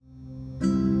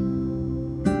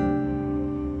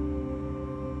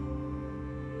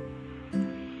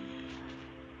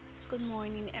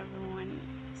morning, everyone.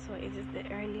 So it is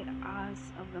the early hours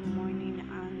of the morning,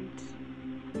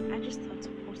 and I just thought to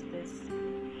post this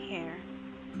here.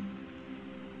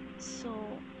 So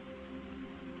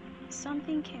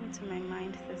something came to my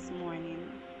mind this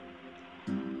morning,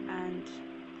 and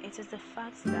it is the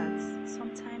fact that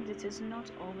sometimes it is not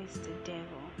always the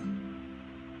devil,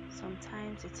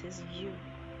 sometimes it is you.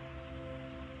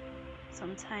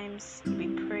 Sometimes we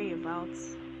pray about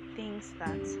things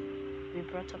that we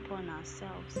brought upon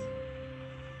ourselves.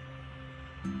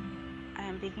 I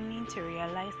am beginning to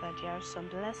realize that there are some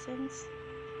blessings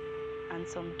and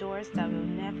some doors that will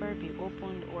never be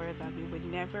opened or that we will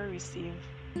never receive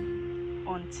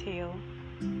until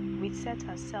we set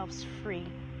ourselves free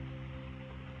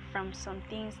from some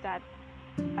things that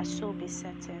are so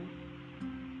besetting.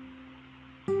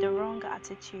 The wrong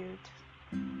attitude,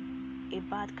 a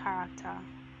bad character,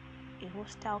 a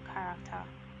hostile character.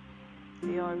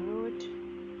 You are rude,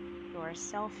 you are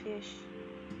selfish,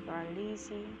 you are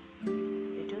lazy,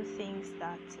 you do things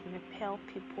that repel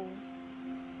people.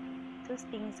 Those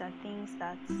things are things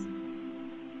that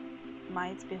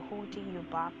might be holding you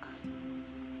back.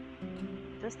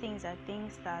 Those things are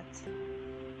things that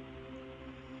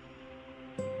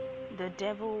the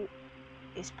devil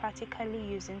is practically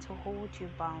using to hold you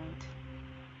bound.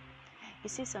 You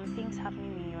see some things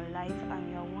happening in your life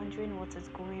and you're wondering what is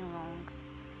going wrong.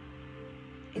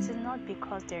 It is not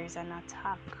because there is an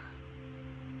attack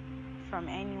from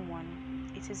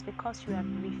anyone. It is because you have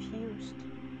refused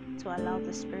to allow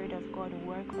the Spirit of God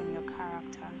work on your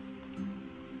character.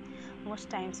 Most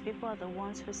times, people are the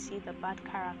ones who see the bad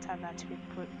character that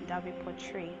we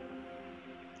portray.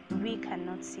 We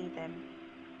cannot see them.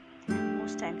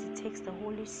 Most times, it takes the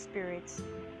Holy Spirit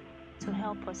to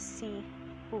help us see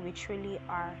who we truly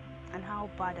are and how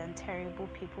bad and terrible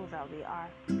people that we are.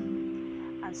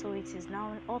 And so it is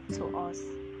now up to us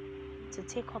to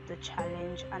take up the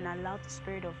challenge and allow the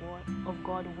Spirit of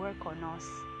God work on us,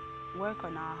 work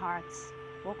on our hearts,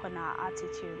 work on our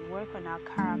attitude, work on our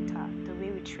character, the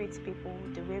way we treat people,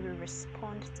 the way we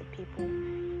respond to people,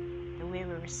 the way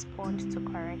we respond to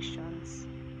corrections.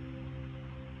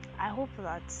 I hope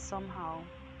that somehow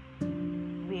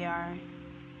we are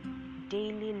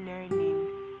daily learning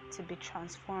to be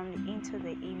transformed into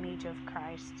the image of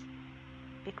Christ.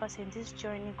 Because in this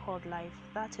journey called life,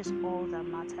 that is all that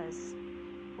matters.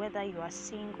 Whether you are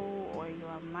single or you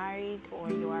are married or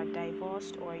you are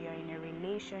divorced or you're in a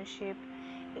relationship,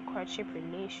 a courtship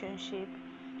relationship,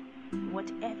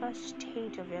 whatever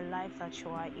stage of your life that you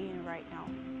are in right now,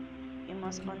 you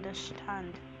must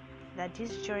understand that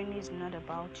this journey is not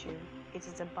about you. It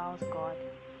is about God.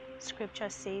 Scripture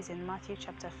says in Matthew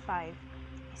chapter 5,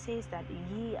 it says that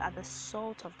ye are the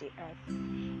salt of the earth.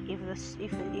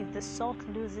 If the salt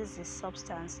loses its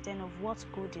substance, then of what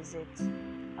good is it?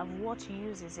 Of what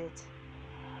use is it?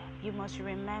 You must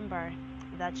remember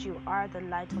that you are the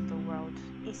light of the world,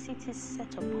 a city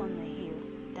set upon a hill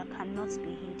that cannot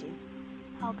be hidden.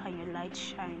 How can your light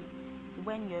shine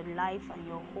when your life and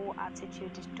your whole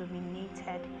attitude is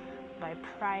dominated by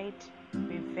pride,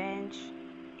 revenge,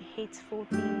 hateful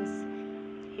things,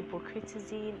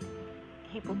 hypocrisy,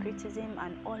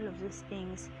 and all of these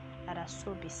things that are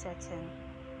so besetting?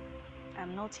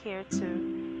 I'm not here to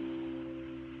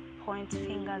point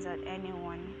fingers at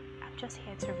anyone. I'm just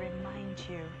here to remind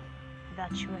you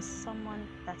that you are someone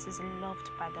that is loved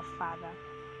by the Father.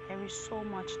 There is so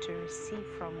much to receive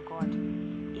from God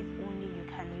if only you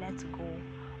can let go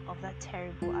of that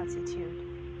terrible attitude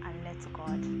and let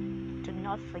God. Do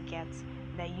not forget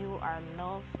that you are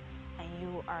love and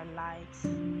you are light.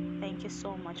 Thank you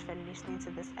so much for listening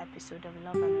to this episode of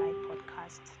Love and Light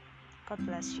podcast. God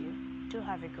bless you. Do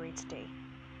have a great day.